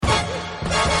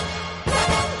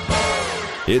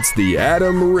It's the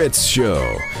Adam Ritz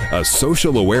Show, a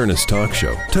social awareness talk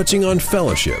show touching on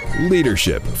fellowship,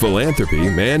 leadership, philanthropy,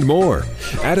 and more.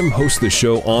 Adam hosts the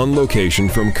show on location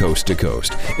from coast to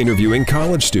coast, interviewing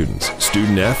college students,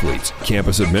 student athletes,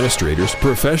 campus administrators,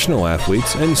 professional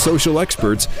athletes, and social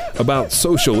experts about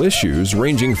social issues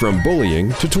ranging from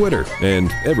bullying to Twitter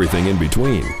and everything in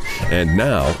between. And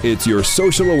now, it's your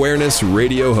social awareness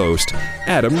radio host,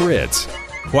 Adam Ritz.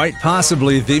 Quite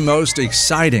possibly the most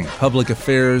exciting public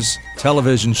affairs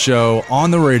television show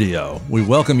on the radio. We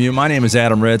welcome you. My name is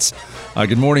Adam Ritz.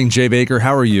 Good morning, Jay Baker.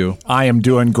 How are you? I am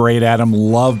doing great, Adam.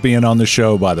 Love being on the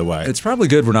show, by the way. It's probably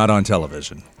good we're not on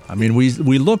television. I mean, we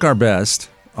look our best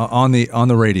on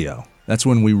the radio. That's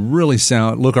when we really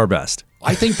look our best.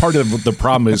 I think part of the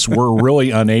problem is we're really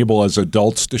unable as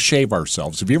adults to shave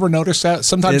ourselves. Have you ever noticed that?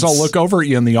 Sometimes I'll look over at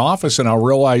you in the office and I'll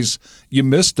realize you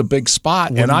missed a big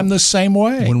spot, and I'm the same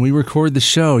way. When we record the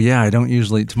show, I don't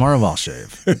usually. Tomorrow I'll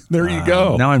shave. There you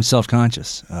go. Now I'm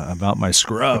self-conscious about my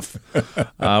scruff.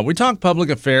 We talk public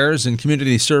affairs and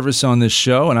community service on this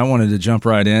show, and I wanted to jump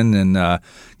right in and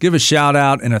give a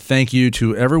shout-out and a thank you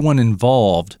to everyone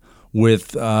involved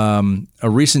with a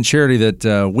recent charity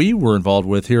that we were involved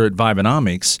with here at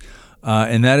Vibenomics,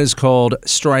 and that is called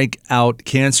Strike Out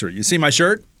Cancer. You see my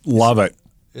shirt? Love it.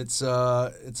 It's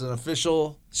an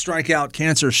official Strike Out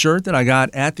Cancer shirt that I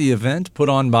got at the event, put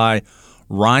on by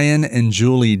Ryan and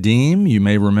Julie Deem. You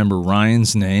may remember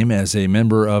Ryan's name as a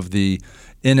member of the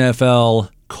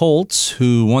NFL Colts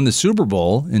who won the Super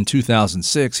Bowl in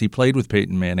 2006. He played with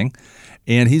Peyton Manning.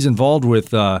 And he's been involved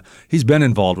with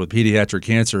pediatric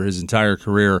cancer his entire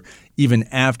career, even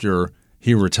after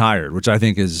he retired, which I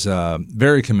think is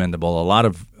very commendable. A lot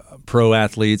of pro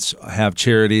athletes have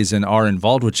charities and are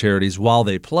involved with charities while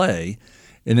they play,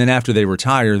 and then after they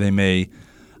retire, they may,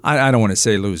 I don't want to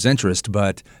say lose interest,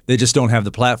 but they just don't have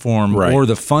the platform or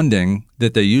the funding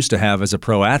that they used to have as a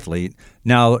pro athlete.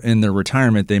 Now, in their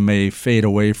retirement, they may fade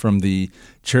away from the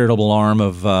charitable arm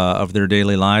of their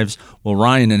daily lives. Well,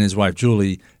 Ryan and his wife,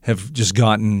 Julie, have just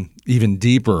gotten even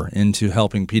deeper into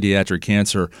helping pediatric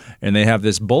cancer, and they have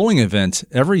this bowling event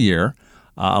every year.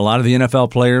 A lot of the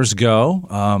NFL players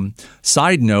go.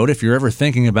 Side note, if you're ever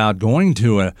thinking about going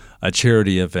to a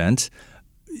charity event,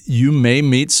 you may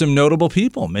meet some notable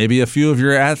people, maybe a few of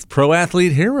your pro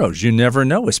athlete heroes. You never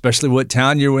know, especially what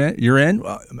town you're in.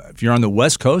 If you're on the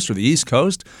West Coast or the East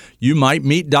Coast, you might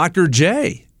meet Dr.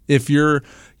 J. If you're,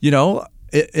 in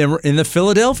the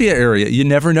Philadelphia area, you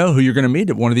never know who you're going to meet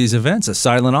at one of these events, a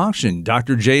silent auction.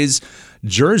 Dr. J's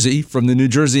jersey from the New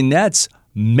Jersey Nets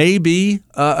may be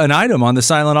an item on the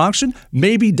silent auction.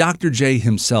 Maybe Dr. J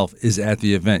himself is at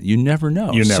the event. You never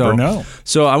know. You never know.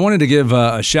 So I wanted to give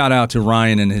a shout out to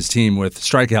Ryan and his team with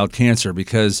Strike Out Cancer,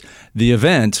 because the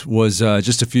event was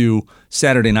just a few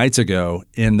Saturday nights ago,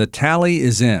 and the tally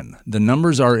is in. The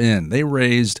numbers are in. They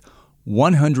raised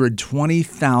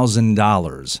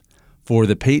 $120,000 for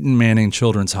the Peyton Manning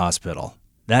Children's Hospital.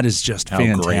 That is just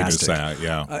fantastic. How great is that?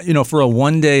 Yeah. For a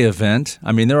one-day event,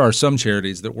 I mean, there are some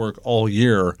charities that work all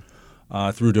year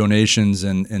through donations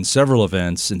and several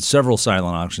events and several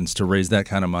silent auctions to raise that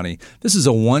kind of money. This is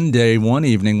a one-day,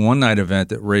 one-evening, one-night event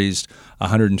that raised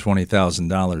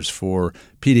 $120,000 for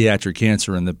pediatric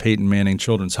cancer in the Peyton Manning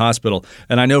Children's Hospital.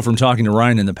 And I know from talking to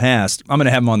Ryan in the past, I'm going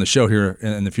to have him on the show here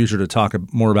in the future to talk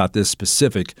more about this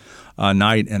specific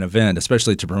night and event,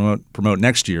 especially to promote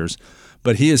next year's.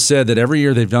 But he has said that every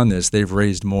year they've done this, they've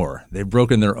raised more. They've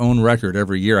broken their own record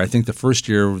every year. I think the first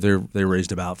year they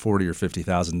raised about $40,000 or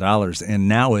 $50,000, and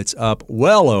now it's up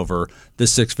well over the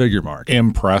six-figure mark.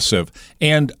 Impressive.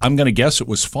 And I'm going to guess it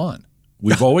was fun.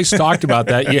 We've always talked about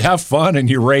that. You have fun and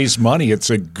you raise money.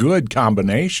 It's a good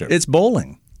combination. It's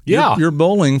bowling. Yeah. You're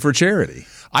bowling for charity.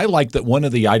 I like that one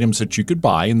of the items that you could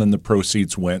buy, and then the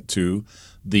proceeds went to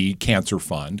the cancer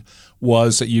fund,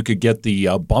 was that you could get the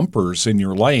bumpers in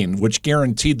your lane, which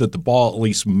guaranteed that the ball at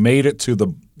least made it to the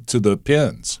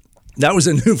pins. That was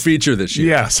a new feature this year.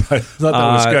 Yes, I thought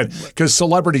that was good, because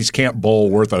celebrities can't bowl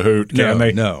worth a hoot, can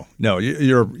they? No.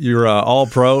 You're all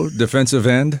pro defensive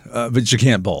end, but you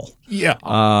can't bowl. Yeah.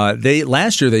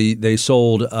 Last year they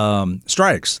sold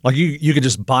strikes. Like you could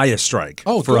just buy a strike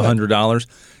for $100.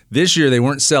 This year they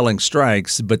weren't selling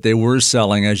strikes, but they were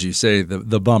selling, as you say,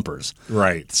 the bumpers.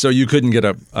 Right. So you couldn't get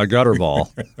a gutter ball.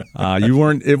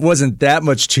 It wasn't that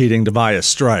much cheating to buy a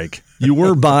strike. You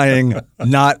were buying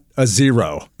not a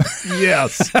zero.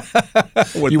 Yes.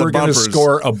 You were going to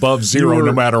score above zero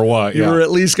no matter what. You were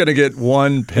at least going to get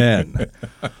one pin.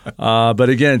 But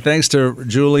again, thanks to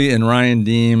Julie and Ryan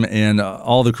Deem and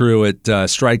all the crew at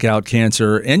Strike Out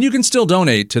Cancer. And you can still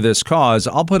donate to this cause.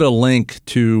 I'll put a link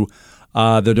to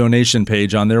the donation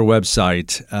page on their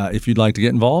website if you'd like to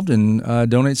get involved and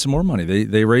donate some more money.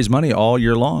 They raise money all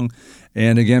year long.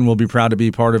 And again, we'll be proud to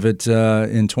be part of it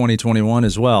in 2021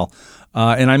 as well.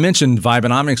 And I mentioned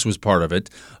Vibenomics was part of it.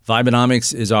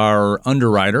 Vibenomics is our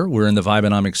underwriter. We're in the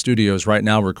Vibenomics studios right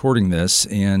now recording this,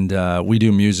 and we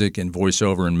do music and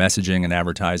voiceover and messaging and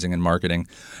advertising and marketing.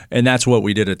 And that's what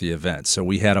we did at the event. So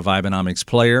we had a Vibenomics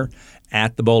player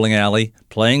at the bowling alley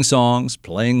playing songs,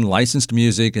 playing licensed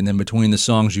music, and then between the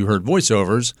songs you heard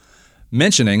voiceovers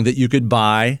mentioning that you could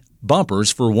buy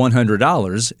bumpers for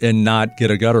 $100 and not get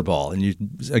a gutter ball. And you,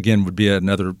 again, would be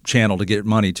another channel to get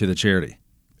money to the charity.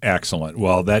 Excellent.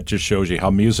 Well, that just shows you how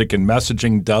music and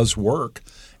messaging does work,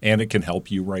 and it can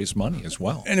help you raise money as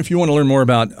well. And if you want to learn more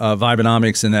about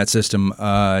Vibenomics and that system,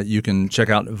 you can check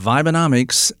out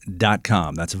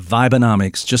Vibenomics.com. That's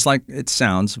Vibenomics, just like it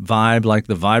sounds. Vibe, like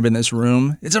the vibe in this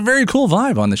room. It's a very cool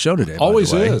vibe on the show today.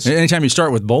 Always is. Anytime you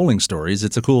start with bowling stories,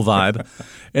 it's a cool vibe.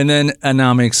 And then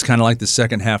anomics, kind of like the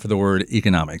second half of the word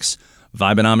economics.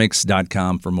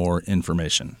 Vibenomics.com for more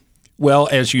information. Well,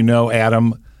 as you know,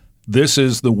 Adam, this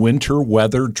is the winter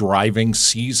weather driving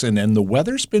season, and the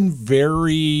weather's been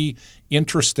very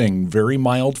interesting, very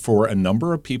mild for a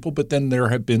number of people, but then there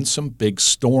have been some big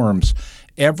storms.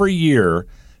 Every year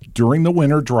during the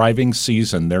winter driving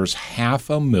season, there's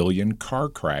 500,000 car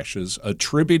crashes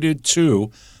attributed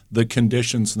to the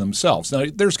conditions themselves. Now,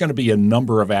 there's going to be a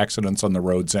number of accidents on the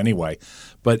roads anyway,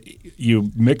 but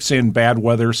you mix in bad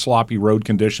weather, sloppy road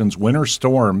conditions, winter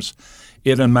storms,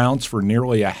 it amounts for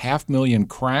nearly 500,000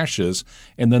 crashes.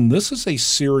 And then this is a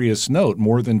serious note.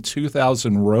 More than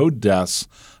 2,000 road deaths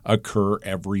occur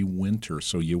every winter.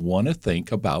 So you want to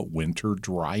think about winter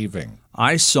driving.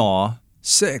 I saw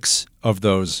 6 of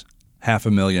those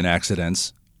 500,000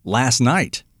 accidents last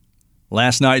night.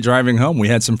 Last night driving home, we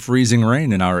had some freezing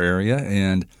rain in our area,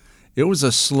 and it was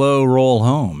a slow roll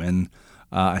home. And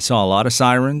I saw a lot of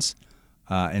sirens.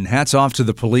 And hats off to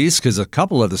the police, because a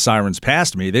couple of the sirens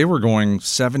passed me. They were going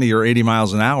 70 or 80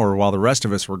 miles an hour while the rest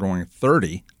of us were going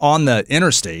 30 on the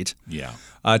interstate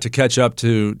to catch up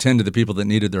to tend to the people that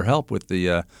needed their help with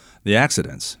the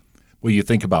accidents. Well, you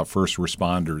think about first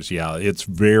responders. Yeah, it's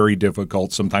very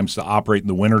difficult sometimes to operate in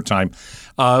the wintertime.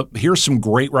 Here's some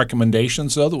great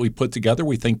recommendations, though, that we put together.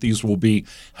 We think these will be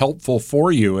helpful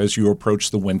for you as you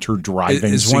approach the winter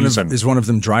driving season. Is one of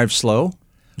them drive slow?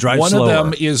 One slower.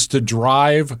 of them is to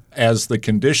drive as the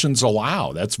conditions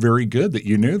allow. That's very good that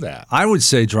you knew that. I would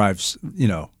say drive,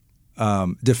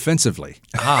 defensively.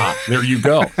 There you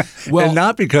go. Well, and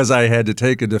not because I had to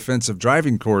take a defensive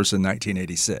driving course in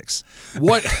 1986.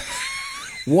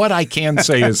 What I can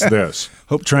say is this.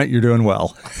 Hope, Trent, you're doing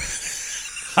well.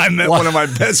 I met one of my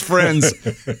best friends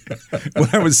when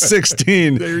I was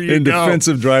 16 in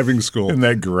defensive driving school. Isn't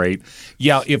that great?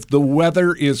 Yeah, if the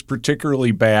weather is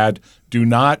particularly bad, do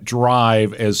not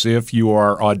drive as if you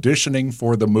are auditioning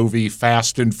for the movie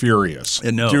Fast and Furious.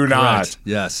 No, do not. Correct.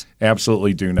 Yes.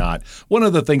 Absolutely do not. One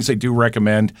of the things I do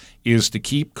recommend is to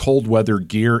keep cold weather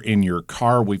gear in your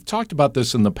car. We've talked about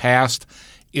this in the past.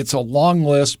 It's a long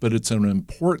list, but it's an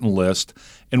important list.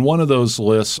 And one of those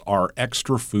lists are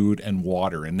extra food and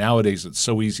water. And nowadays it's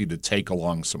so easy to take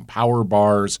along some power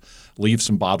bars, leave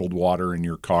some bottled water in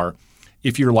your car.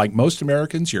 If you're like most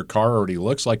Americans, your car already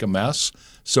looks like a mess.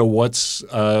 So what's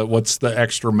the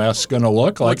extra mess going to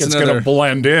look like? It's going to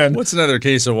blend in. What's another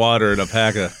case of water and a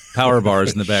pack of power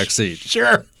bars in the back seat?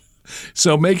 Sure.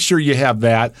 So make sure you have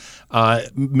that.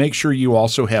 Make sure you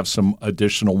also have some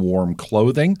additional warm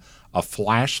clothing, a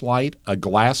flashlight, a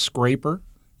glass scraper.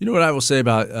 You know what I will say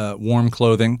about warm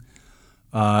clothing?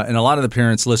 And a lot of the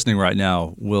parents listening right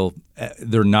now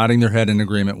they're nodding their head in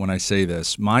agreement when I say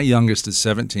this. My youngest is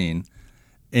 17,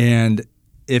 and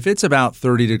if it's about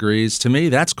 30 degrees, to me,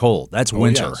 that's cold. That's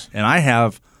winter. Yes. And I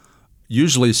have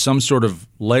usually some sort of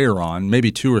layer on,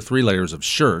 maybe 2 or 3 layers of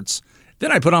shirts.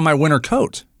 Then I put on my winter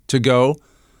coat to go,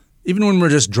 even when we're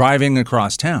just driving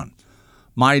across town.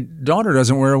 My daughter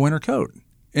doesn't wear a winter coat.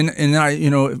 And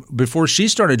I, before she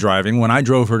started driving, when I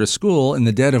drove her to school in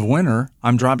the dead of winter,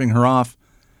 I'm dropping her off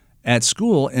at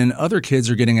school, and other kids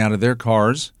are getting out of their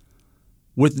cars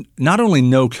with not only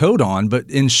no coat on, but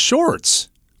in shorts.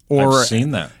 Or, I've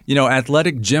seen that.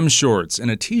 Athletic gym shorts and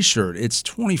a T-shirt. It's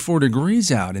 24 degrees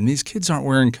out, and these kids aren't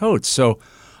wearing coats. So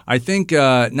I think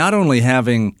not only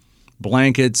having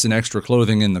blankets and extra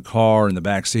clothing in the car, in the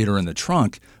back seat, or in the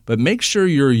trunk, but make sure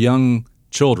your young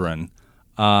children,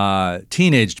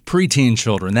 preteen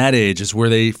children, that age is where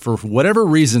they, for whatever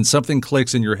reason, something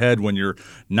clicks in your head when you're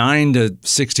 9 to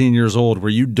 16 years old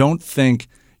where you don't think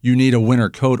you need a winter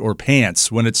coat or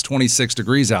pants when it's 26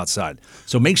 degrees outside.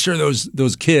 So make sure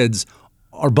those kids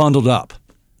are bundled up.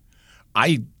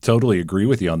 I totally agree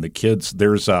with you on the kids.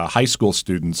 There's high school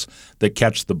students that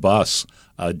catch the bus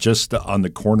just on the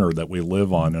corner that we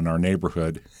live on in our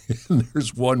neighborhood.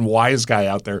 There's one wise guy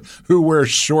out there who wears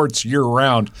shorts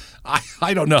year-round.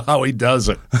 I don't know how he does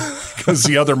it, because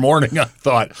the other morning I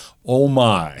thought, oh,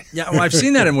 my. Yeah, well, I've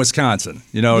seen that in Wisconsin.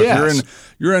 If Yes.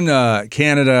 you're in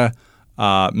Canada,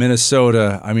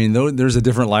 Minnesota, I mean, there's a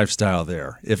different lifestyle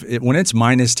there. When it's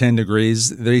minus 10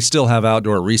 degrees, they still have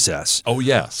outdoor recess. Oh,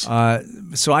 yes.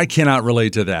 So I cannot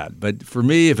relate to that. But for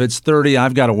me, if it's 30,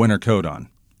 I've got a winter coat on.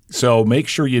 So make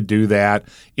sure you do that.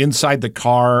 Inside the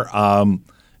car,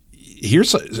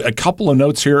 here's a couple of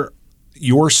notes here.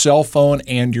 Your cell phone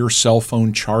and your cell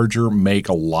phone charger make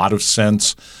a lot of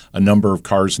sense. A number of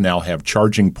cars now have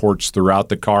charging ports throughout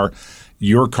the car.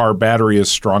 Your car battery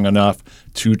is strong enough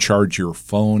to charge your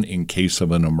phone in case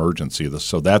of an emergency.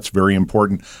 So that's very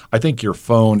important. I think your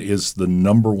phone is the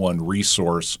number one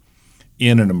resource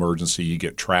in an emergency. You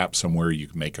get trapped somewhere, you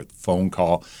can make a phone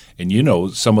call. And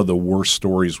some of the worst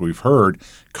stories we've heard,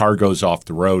 car goes off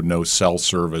the road, no cell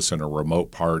service in a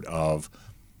remote part of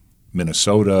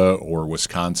Minnesota or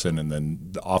Wisconsin, and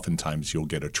then oftentimes you'll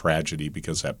get a tragedy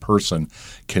because that person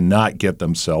cannot get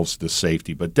themselves to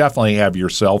safety. But definitely have your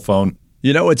cell phone.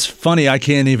 It's funny. I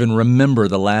can't even remember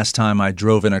the last time I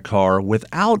drove in a car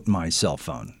without my cell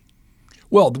phone.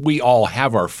 Well, we all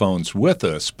have our phones with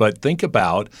us, but think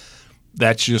about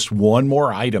that's just one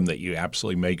more item that you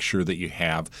absolutely make sure that you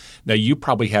have. Now, you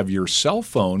probably have your cell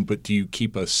phone, but do you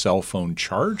keep a cell phone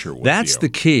charger with you? That's the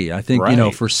key. I think,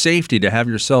 Right. for safety, to have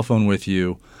your cell phone with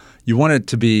you, you want it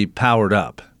to be powered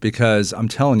up, because I'm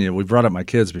telling you, we brought up my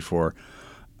kids before.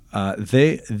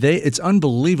 It's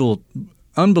unbelievable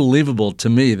to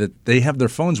me that they have their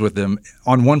phones with them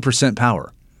on 1%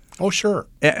 power. Oh, sure.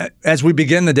 As we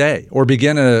begin the day or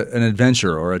begin an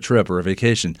adventure or a trip or a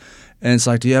vacation. And it's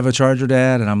like, do you have a charger,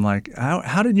 Dad? And I'm like,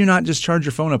 how did you not just charge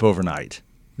your phone up overnight?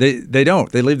 They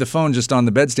don't. They leave the phone just on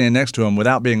the bedstand next to them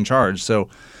without being charged. So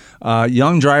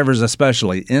young drivers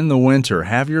especially, in the winter,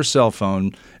 have your cell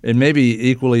phone. And maybe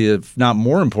equally, if not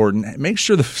more important, make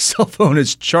sure the cell phone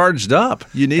is charged up.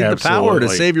 You need the power to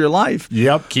Absolutely. save your life.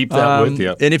 Yep, keep that with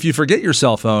you. And if you forget your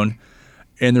cell phone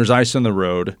and there's ice on the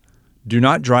road, do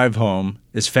not drive home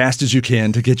as fast as you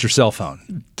can to get your cell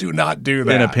phone. Do not do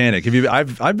that. In a panic.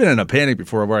 I've been in a panic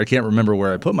before where I can't remember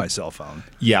where I put my cell phone.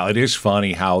 Yeah, it is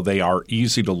funny how they are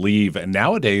easy to leave. And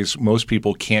nowadays, most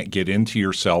people can't get into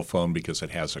your cell phone because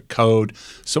it has a code.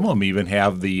 Some of them even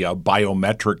have the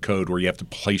biometric code where you have to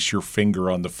place your finger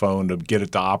on the phone to get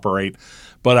it to operate.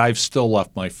 But I've still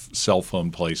left my cell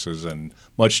phone places, and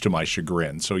much to my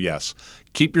chagrin. So yes,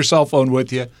 keep your cell phone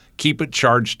with you. Keep it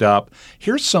charged up.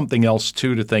 Here's something else,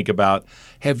 too, to think about.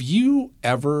 Have you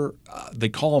ever, they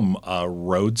call them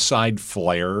roadside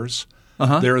flares.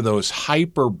 They're those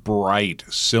hyper bright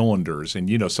cylinders.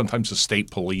 And, sometimes the state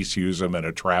police use them at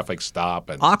a traffic stop.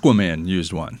 And Aquaman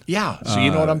used one. yeah, so you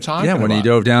know what I'm talking about. Yeah, when he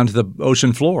dove down to the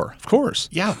ocean floor. Of course.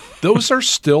 Yeah, those are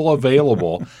still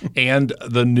available. And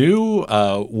the new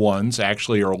ones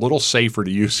actually are a little safer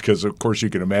to use because, of course, you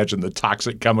can imagine the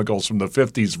toxic chemicals from the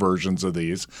 50s versions of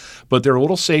these. But they're a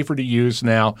little safer to use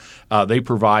now. They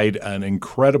provide an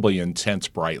incredibly intense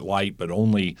bright light, but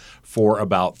only for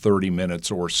about 30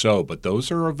 minutes or so. But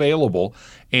those are available,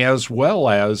 as well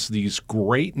as these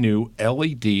great new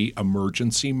LED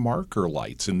emergency marker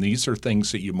lights. And these are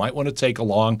things that you might want to take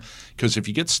along because if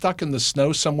you get stuck in the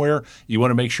snow somewhere, you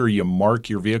want to make sure you mark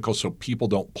your vehicle so people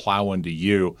don't plow into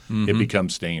you. It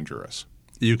becomes dangerous.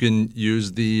 You can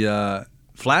use the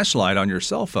flashlight on your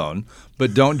cell phone,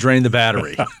 but don't drain the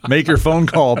battery. Make your phone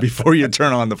call before you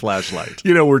turn on the flashlight.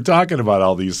 We're talking about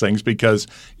all these things because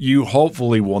you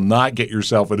hopefully will not get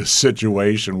yourself in a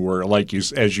situation where,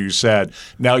 as you said,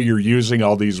 now you're using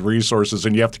all these resources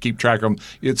and you have to keep track of them.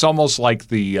 It's almost like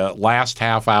the last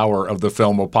half hour of the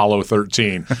film Apollo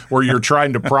 13, where you're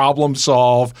trying to problem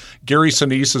solve. Gary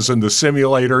Sinise is in the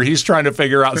simulator. He's trying to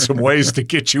figure out some ways to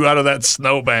get you out of that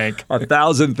snowbank.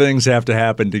 1,000 things have to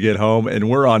happen to get home, and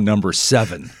we're on number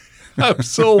 7.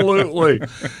 Absolutely.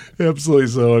 Absolutely.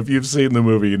 So if you've seen the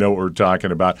movie, you know what we're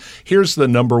talking about. Here's the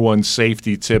number one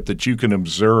safety tip that you can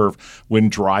observe when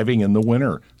driving in the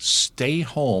winter. Stay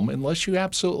home unless you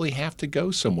absolutely have to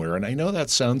go somewhere. And I know that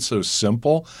sounds so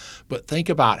simple, but think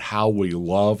about how we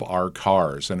love our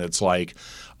cars. And it's like,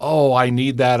 oh, I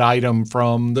need that item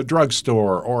from the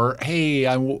drugstore, or hey,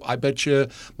 I bet you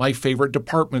my favorite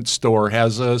department store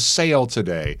has a sale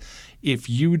today. If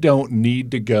you don't need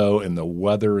to go and the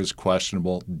weather is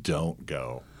questionable, don't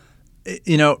go.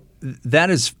 That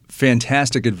is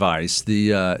fantastic advice.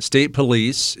 The state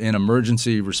police and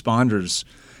emergency responders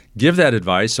give that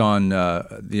advice on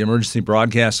the emergency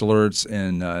broadcast alerts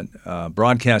and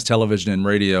broadcast television and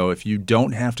radio. If you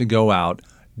don't have to go out,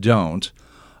 don't.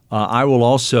 I will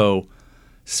also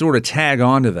sort of tag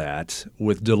onto that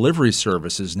with delivery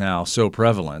services now so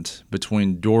prevalent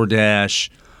between DoorDash,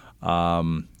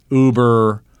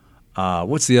 Uber.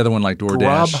 What's the other one like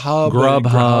DoorDash?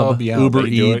 Grubhub, yeah, Uber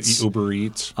Eats. Uber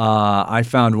Eats. I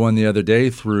found one the other day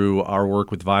through our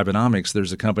work with Vibenomics.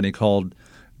 There's a company called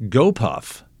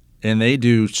GoPuff, and they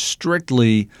do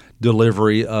strictly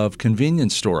delivery of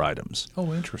convenience store items.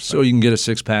 Oh, interesting. So you can get a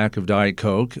 6-pack of Diet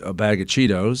Coke, a bag of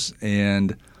Cheetos,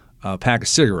 and a pack of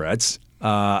cigarettes.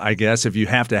 I guess if you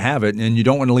have to have it and you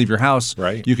don't want to leave your house,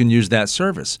 right, you can use that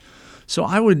service. So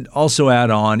I would also add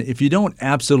on, if you don't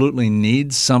absolutely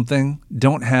need something,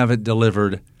 don't have it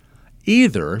delivered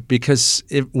either, because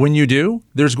when you do,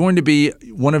 there's going to be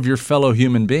one of your fellow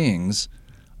human beings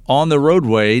on the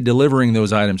roadway delivering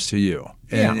those items to you.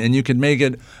 And you could make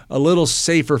it a little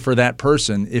safer for that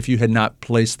person if you had not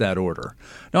placed that order.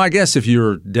 Now, I guess if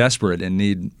you're desperate and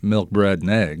need milk, bread, and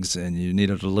eggs, and you need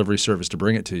a delivery service to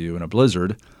bring it to you in a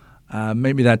blizzard,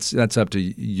 maybe that's up to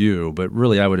you. But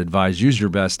really, I would advise use your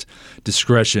best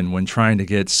discretion when trying to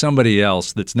get somebody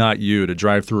else that's not you to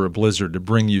drive through a blizzard to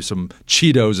bring you some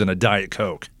Cheetos and a Diet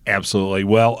Coke. Absolutely.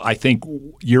 Well, I think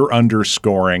you're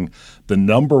underscoring the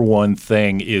number one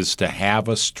thing is to have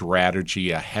a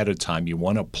strategy ahead of time. You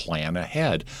want to plan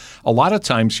ahead. A lot of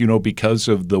times, because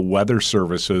of the weather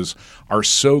services are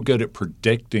so good at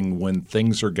predicting when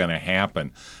things are going to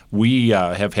happen. We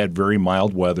have had very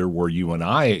mild weather where you and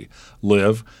I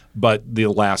live, but the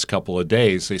last couple of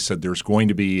days they said there's going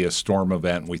to be a storm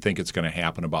event, and we think it's going to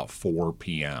happen about 4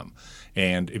 p.m.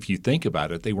 And if you think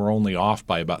about it, they were only off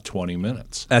by about 20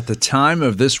 minutes. At the time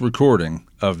of this recording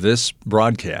of this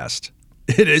broadcast,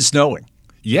 it is snowing.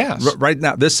 Yes. Right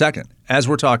now, this second, as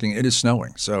we're talking, it is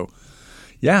snowing. So,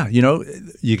 yeah,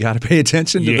 you got to pay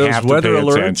attention to those weather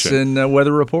alerts and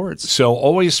weather reports. So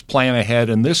always plan ahead.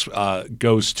 And this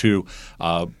goes to,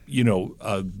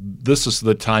 this is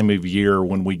the time of year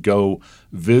when we go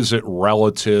visit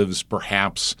relatives,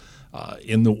 perhaps.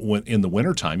 In the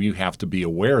wintertime, you have to be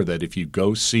aware that if you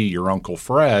go see your Uncle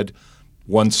Fred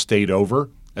one state over,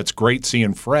 that's great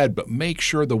seeing Fred, but make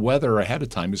sure the weather ahead of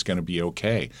time is going to be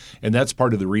okay. And that's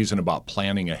part of the reason about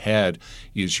planning ahead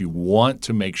is you want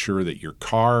to make sure that your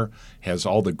car has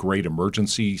all the great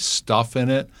emergency stuff in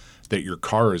it, that your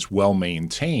car is well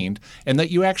maintained, and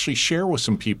that you actually share with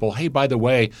some people, hey, by the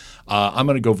way, I'm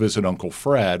going to go visit Uncle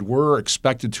Fred. We're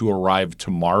expected to arrive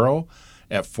tomorrow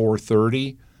at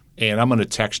 4:30. And I'm going to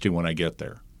text you when I get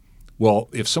there. Well,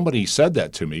 if somebody said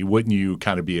that to me, wouldn't you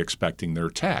kind of be expecting their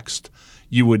text?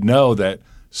 You would know that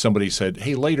somebody said,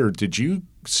 hey, later, did you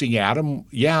see Adam?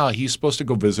 Yeah, he's supposed to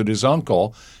go visit his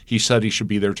uncle. He said he should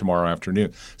be there tomorrow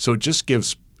afternoon. So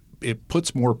it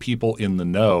puts more people in the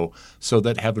know so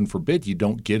that, heaven forbid, you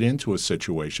don't get into a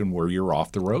situation where you're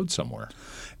off the road somewhere.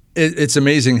 It's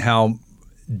amazing how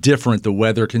different the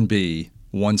weather can be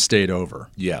one state over.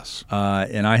 Yes.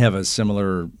 And I have a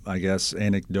similar, I guess,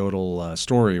 anecdotal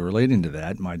story relating to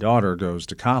that. My daughter goes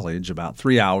to college about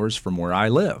 3 hours from where I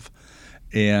live.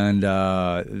 And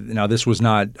now this was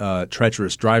not a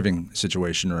treacherous driving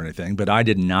situation or anything, but I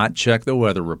did not check the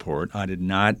weather report. I did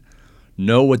not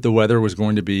know what the weather was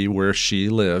going to be where she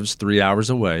lives 3 hours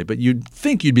away. But you'd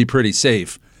think you'd be pretty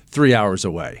safe 3 hours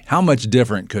away. How much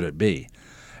different could it be?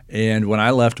 And when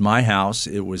I left my house,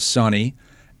 it was sunny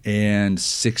and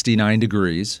 69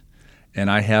 degrees,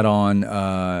 and I had on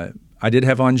I did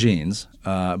have on jeans,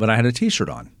 but I had a T-shirt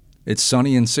on. It's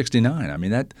sunny and 69. I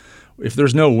mean, that if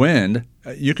there's no wind,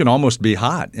 you can almost be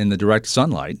hot in the direct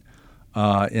sunlight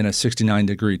in a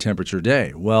 69-degree temperature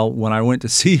day. Well, when I went to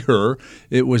see her,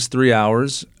 it was 3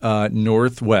 hours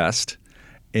northwest,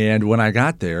 and when I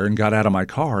got there and got out of my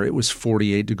car, it was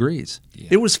 48 degrees. Yeah.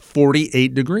 It was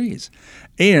 48 degrees,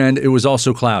 and it was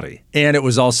also cloudy, and it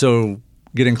was also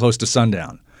getting close to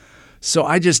sundown. So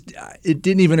it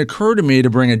didn't even occur to me to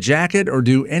bring a jacket or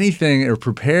do anything or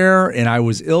prepare, and I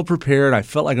was ill prepared. I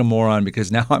felt like a moron because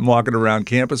now I'm walking around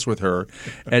campus with her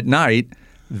at night,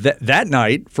 that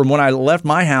night from when I left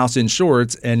my house in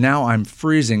shorts, and now I'm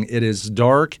freezing. It is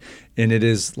dark, and it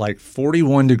is like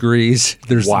 41 degrees.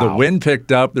 There's the wind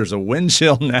picked up. There's a wind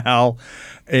chill now,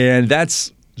 and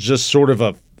that's just sort of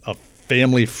a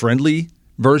family-friendly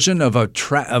version of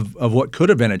of what could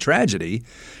have been a tragedy.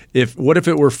 What if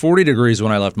it were 40 degrees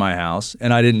when I left my house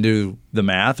and I didn't do the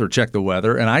math or check the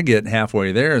weather, and I get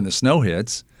halfway there and the snow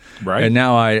hits, right? And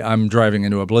now I'm driving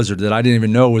into a blizzard that I didn't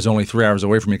even know was only 3 hours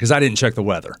away from me because I didn't check the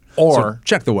weather. Or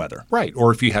check the weather. Right.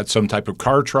 Or if you had some type of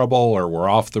car trouble or were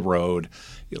off the road,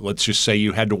 Let's just say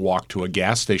you had to walk to a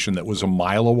gas station that was a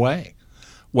mile away.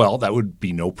 Well, that would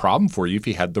be no problem for you if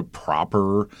you had the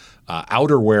proper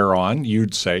outerwear on.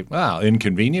 You'd say, well,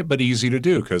 inconvenient but easy to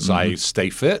do because I stay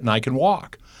fit and I can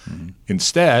walk.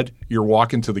 Instead, you're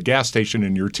walking to the gas station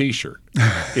in your T-shirt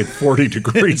at 40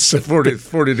 degrees.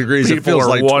 40 degrees. People it feels are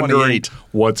like wondering 28.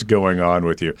 what's going on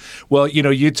with you. Well,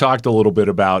 you talked a little bit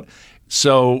about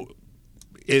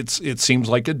it seems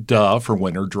like a duh for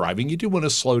winter driving. You do want to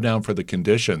slow down for the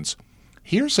conditions.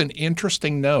 Here's an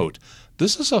interesting note.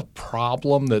 This is a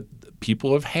problem that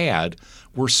people have had.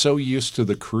 We're so used to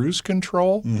the cruise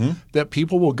control that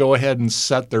people will go ahead and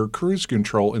set their cruise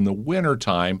control in the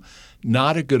wintertime.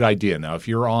 Not a good idea. Now, if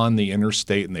you're on the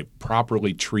interstate and they've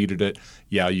properly treated it,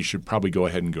 yeah, you should probably go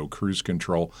ahead and go cruise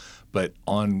control. But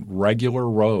on regular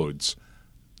roads,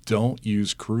 don't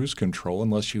use cruise control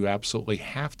unless you absolutely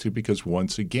have to, because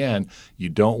once again, you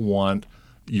don't want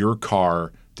your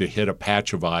car to hit a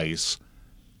patch of ice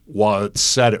while it's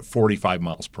set at 45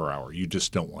 miles per hour. You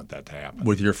just don't want that to happen.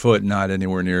 With your foot not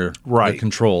anywhere near the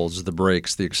controls, the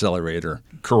brakes, the accelerator.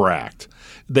 Correct.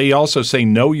 They also say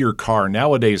know your car.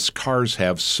 Nowadays, cars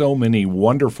have so many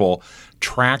wonderful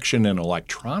traction and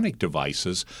electronic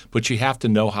devices, but you have to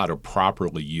know how to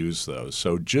properly use those.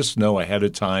 So just know ahead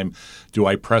of time, do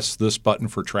I press this button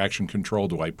for traction control?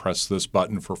 Do I press this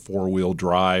button for four-wheel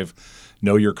drive?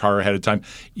 Know your car ahead of time.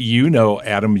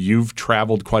 Adam, you've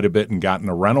traveled quite a bit and gotten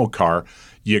a rental car.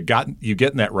 You get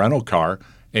in that rental car,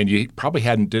 and you probably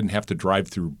didn't have to drive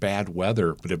through bad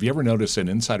weather. But have you ever noticed that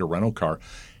inside a rental car,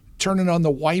 turning on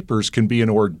the wipers can be an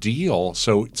ordeal?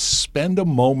 So spend a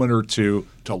moment or two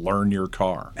to learn your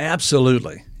car.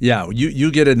 Absolutely. Yeah,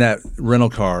 you get in that rental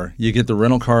car, you get the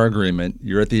rental car agreement,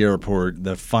 you're at the airport,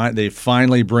 they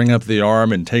finally bring up the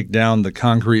arm and take down the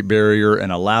concrete barrier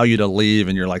and allow you to leave,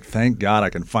 and you're like, thank God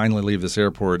I can finally leave this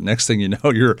airport. Next thing you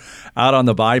know, you're out on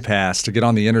the bypass to get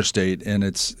on the interstate, and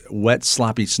it's wet,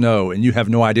 sloppy snow, and you have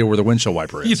no idea where the windshield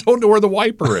wiper is. You don't know where the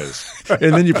wiper is.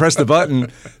 And then you press the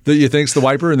button that you think's the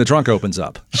wiper, and the trunk opens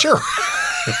up. Sure.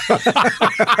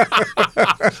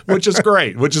 Which is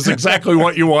great, which is exactly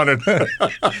what you wanted.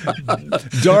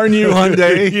 Darn you,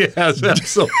 Hyundai. Yes,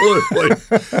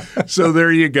 absolutely. So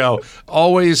there you go.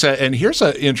 Always, and here's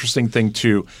an interesting thing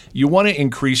too. You want to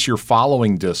increase your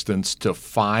following distance to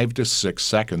 5 to 6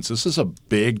 seconds. This is a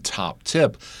big top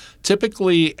tip.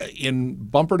 Typically in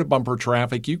bumper-to-bumper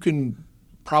traffic, you can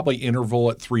probably interval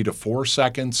at 3 to 4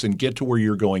 seconds and get to where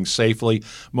you're going safely.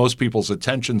 Most people's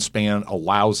attention span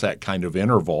allows that kind of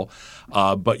interval,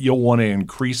 but you'll want to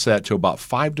increase that to about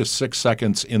 5 to 6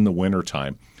 seconds in the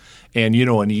wintertime. And,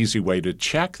 an easy way to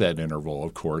check that interval,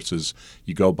 of course, is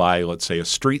you go by, let's say, a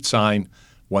street sign,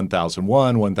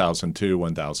 1001, 1002,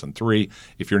 1003.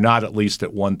 If you're not at least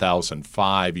at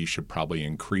 1005, you should probably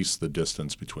increase the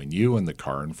distance between you and the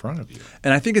car in front of you.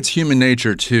 And I think it's human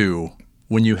nature, too,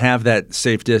 when you have that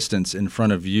safe distance in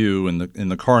front of you and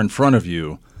the car in front of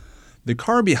you, the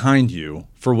car behind you,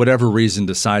 for whatever reason,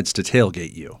 decides to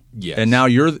tailgate you. Yes. And now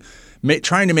you're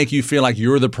trying to make you feel like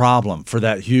you're the problem for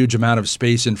that huge amount of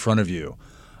space in front of you.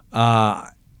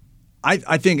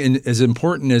 I think as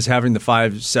important as having the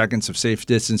 5 seconds of safe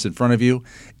distance in front of you,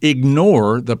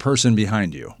 ignore the person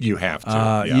behind you. You have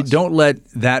to. Yes. You don't let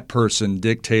that person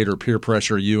dictate or peer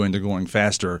pressure you into going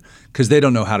faster because they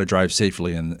don't know how to drive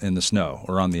safely in the snow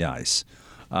or on the ice.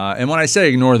 And when I say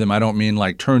ignore them, I don't mean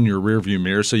like turn your rearview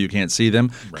mirror so you can't see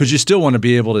them, because you still want to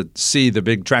be able to see the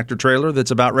big tractor trailer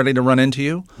that's about ready to run into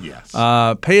you. Yes.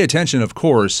 Pay attention, of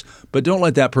course, but don't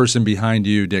let that person behind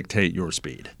you dictate your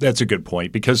speed. That's a good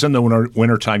point, because in the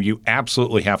wintertime, you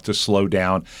absolutely have to slow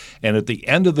down. And at the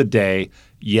end of the day,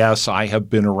 yes, I have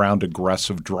been around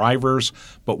aggressive drivers,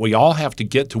 but we all have to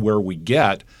get to where we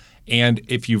get. And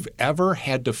if you've ever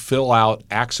had to fill out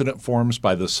accident forms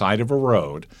by the side of a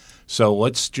road, so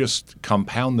let's just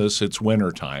compound this, it's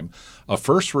wintertime. A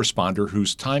first responder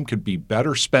whose time could be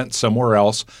better spent somewhere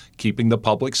else, keeping the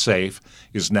public safe,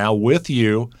 is now with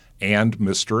you and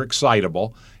Mr.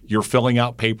 Excitable. You're filling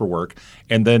out paperwork.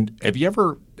 And then have you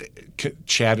ever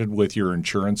chatted with your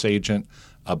insurance agent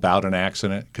about an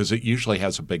accident? Because it usually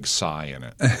has a big sigh in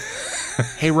it.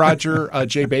 Hey, Roger,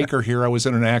 Jay Baker here. I was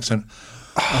in an accident.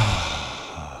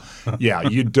 Yeah,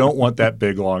 you don't want that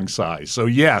big, long sigh. So,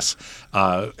 yes,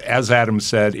 as Adam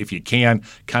said, if you can,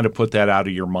 kind of put that out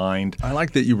of your mind. I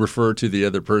like that you refer to the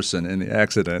other person in the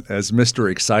accident as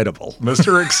Mr. Excitable.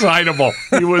 Mr. Excitable.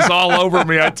 He was all over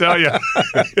me, I tell you.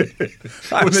 It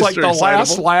was like the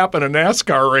last lap in a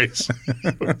NASCAR race.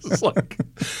 It was like,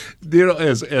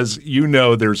 as you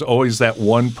know, there's always that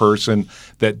one person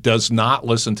that does not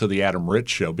listen to the Adam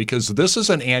Ritz Show, because this is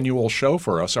an annual show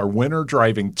for us, our winter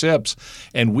driving tips,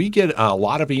 and we get a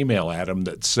lot of email, Adam,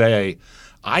 that say,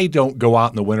 I don't go out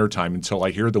in the wintertime until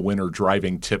I hear the Winter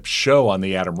Driving Tips show on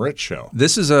the Adam Ritz Show.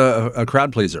 This is a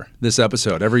crowd pleaser, this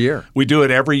episode, every year. We do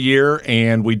it every year,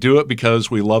 and we do it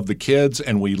because we love the kids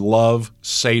and we love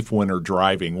safe winter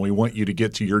driving. We want you to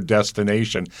get to your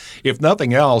destination. If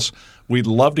nothing else, we'd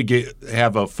love to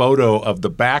have a photo of the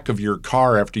back of your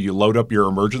car after you load up your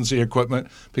emergency equipment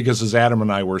because, as Adam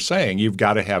and I were saying, you've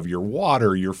got to have your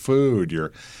water, your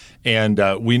food, And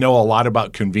we know a lot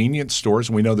about convenience stores.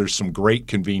 We know there's some great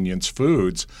convenience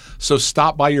foods. So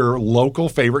stop by your local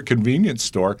favorite convenience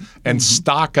store and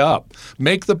stock up.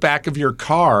 Make the back of your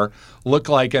car look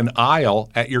like an aisle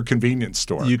at your convenience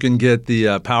store. You can get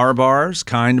the Power Bars,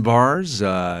 Kind Bars,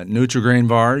 Nutri-Grain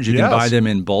bars. You can buy them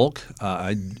in bulk,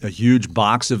 a huge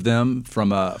box of them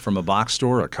from a box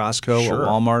store, a Costco, a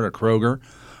Walmart, a Kroger.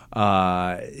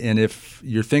 And if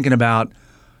you're thinking about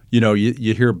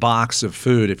you hear box of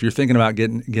food. If you're thinking about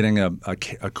getting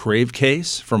a Crave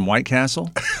case from White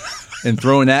Castle and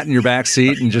throwing that in your back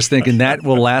seat and just thinking that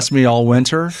will last me all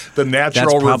winter, the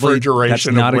natural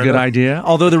refrigeration. That's not of a good idea.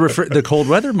 Although the cold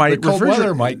weather might. The cold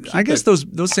weather might. I guess those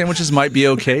sandwiches might be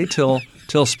okay till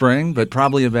spring, but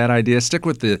probably a bad idea. Stick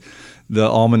with the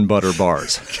almond butter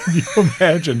bars. Can you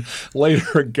imagine?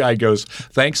 Later, a guy goes,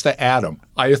 "Thanks to Adam,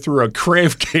 I threw a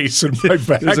Crave case in my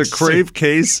back There's a Crave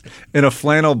case and a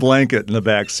flannel blanket in the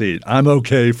back seat. I'm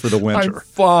okay for the winter. I'm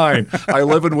fine. I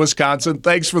live in Wisconsin.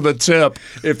 Thanks for the tip."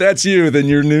 If that's you, then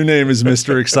your new name is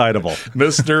Mr. Excitable.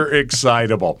 Mr.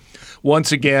 Excitable.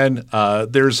 Once again,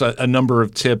 there's a number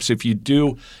of tips. If you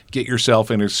do get yourself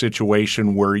in a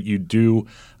situation where you do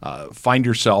find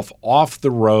yourself off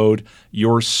the road,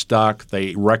 you're stuck,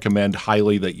 they recommend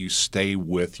highly that you stay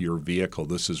with your vehicle.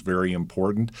 This is very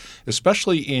important,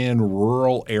 especially in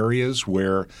rural areas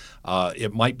where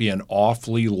it might be an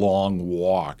awfully long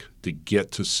walk to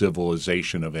get to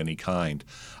civilization of any kind.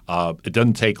 It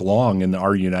doesn't take long in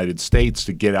our United States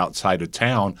to get outside of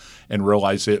town and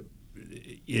realize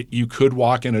you could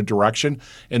walk in a direction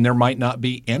and there might not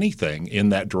be anything in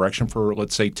that direction for,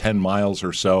 let's say, 10 miles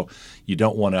or so. You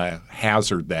don't want to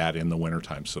hazard that in the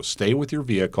wintertime. So stay with your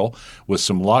vehicle. With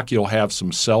some luck, you'll have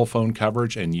some cell phone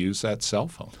coverage and use that cell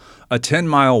phone. A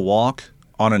 10-mile walk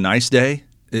on a nice day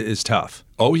is tough.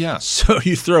 Oh, yes. So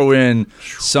you throw in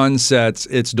sunsets,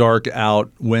 it's dark out,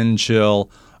 wind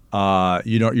chill.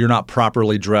 You're not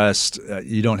properly dressed.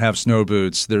 You don't have snow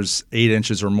boots. There's 8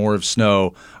 inches or more of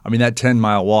snow. I mean, that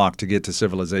 10-mile walk to get to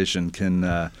civilization could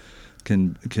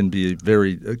be a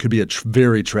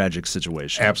very tragic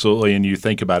situation. Absolutely, and you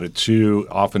think about it too.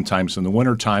 Oftentimes in the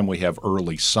wintertime, we have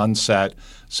early sunset.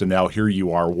 So now here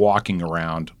you are walking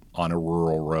around on a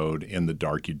rural road in the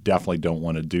dark. You definitely don't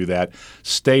want to do that.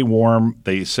 Stay warm.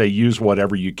 They say use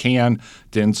whatever you can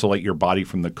to insulate your body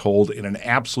from the cold. In an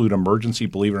absolute emergency,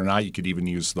 believe it or not, you could even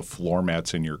use the floor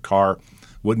mats in your car.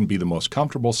 Wouldn't be the most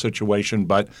comfortable situation,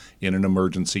 but in an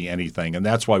emergency, anything. And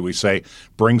that's why we say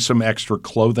bring some extra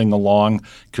clothing along,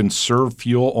 conserve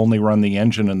fuel, only run the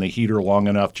engine and the heater long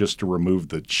enough just to remove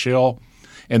the chill.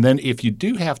 And then if you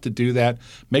do have to do that,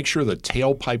 make sure the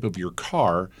tailpipe of your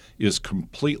car is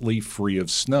completely free of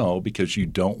snow because you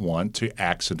don't want to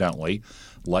accidentally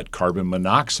let carbon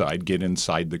monoxide get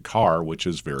inside the car, which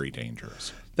is very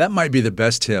dangerous. That might be the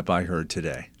best tip I heard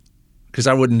today because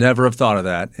I would never have thought of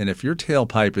that. And if your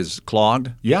tailpipe is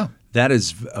clogged, that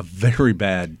is a very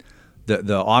bad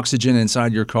the oxygen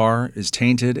inside your car is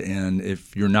tainted. And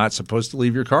if you're not supposed to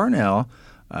leave your car now,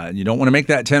 you don't want to make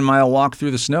that 10-mile walk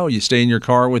through the snow. You stay in your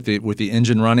car with the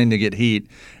engine running to get heat.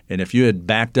 And if you had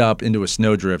backed up into a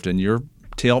snowdrift and your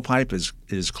tailpipe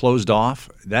is closed off,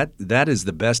 that is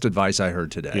the best advice I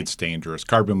heard today. It's dangerous.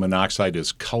 Carbon monoxide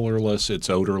is colorless, it's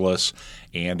odorless,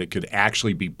 and it could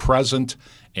actually be present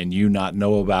and you not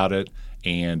know about it,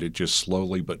 and it just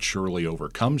slowly but surely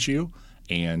overcomes you.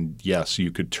 And yes, you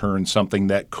could turn something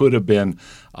that could have been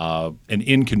an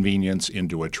inconvenience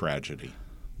into a tragedy.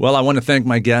 Well, I want to thank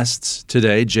my guests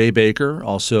today, Jay Baker,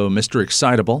 also Mr.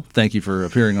 Excitable. Thank you for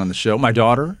appearing on the show. My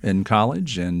daughter in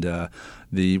college and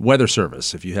the Weather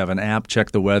Service. If you have an app,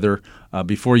 check the weather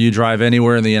before you drive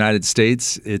anywhere in the United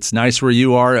States. It's nice where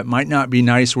you are. It might not be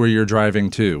nice where you're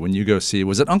driving to. When you go see,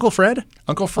 was it Uncle Fred?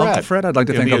 Uncle Fred. Uncle Fred. I'd like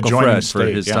to thank Uncle Fred for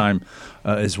his time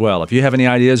as well. If you have any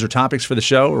ideas or topics for the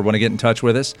show or want to get in touch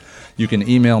with us, you can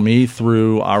email me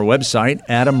through our website,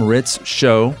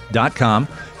 adamritzshow.com.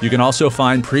 You can also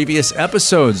find previous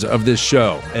episodes of this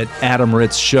show at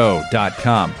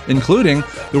adamritzshow.com, including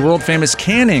the world-famous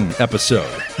canning episode.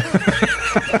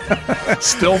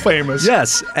 Still famous.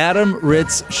 Yes,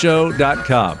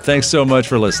 adamritzshow.com. Thanks so much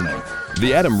for listening.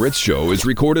 The Adam Ritz Show is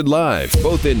recorded live,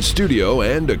 both in studio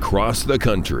and across the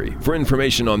country. For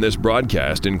information on this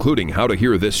broadcast, including how to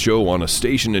hear this show on a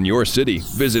station in your city,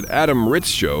 visit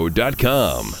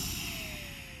adamritzshow.com.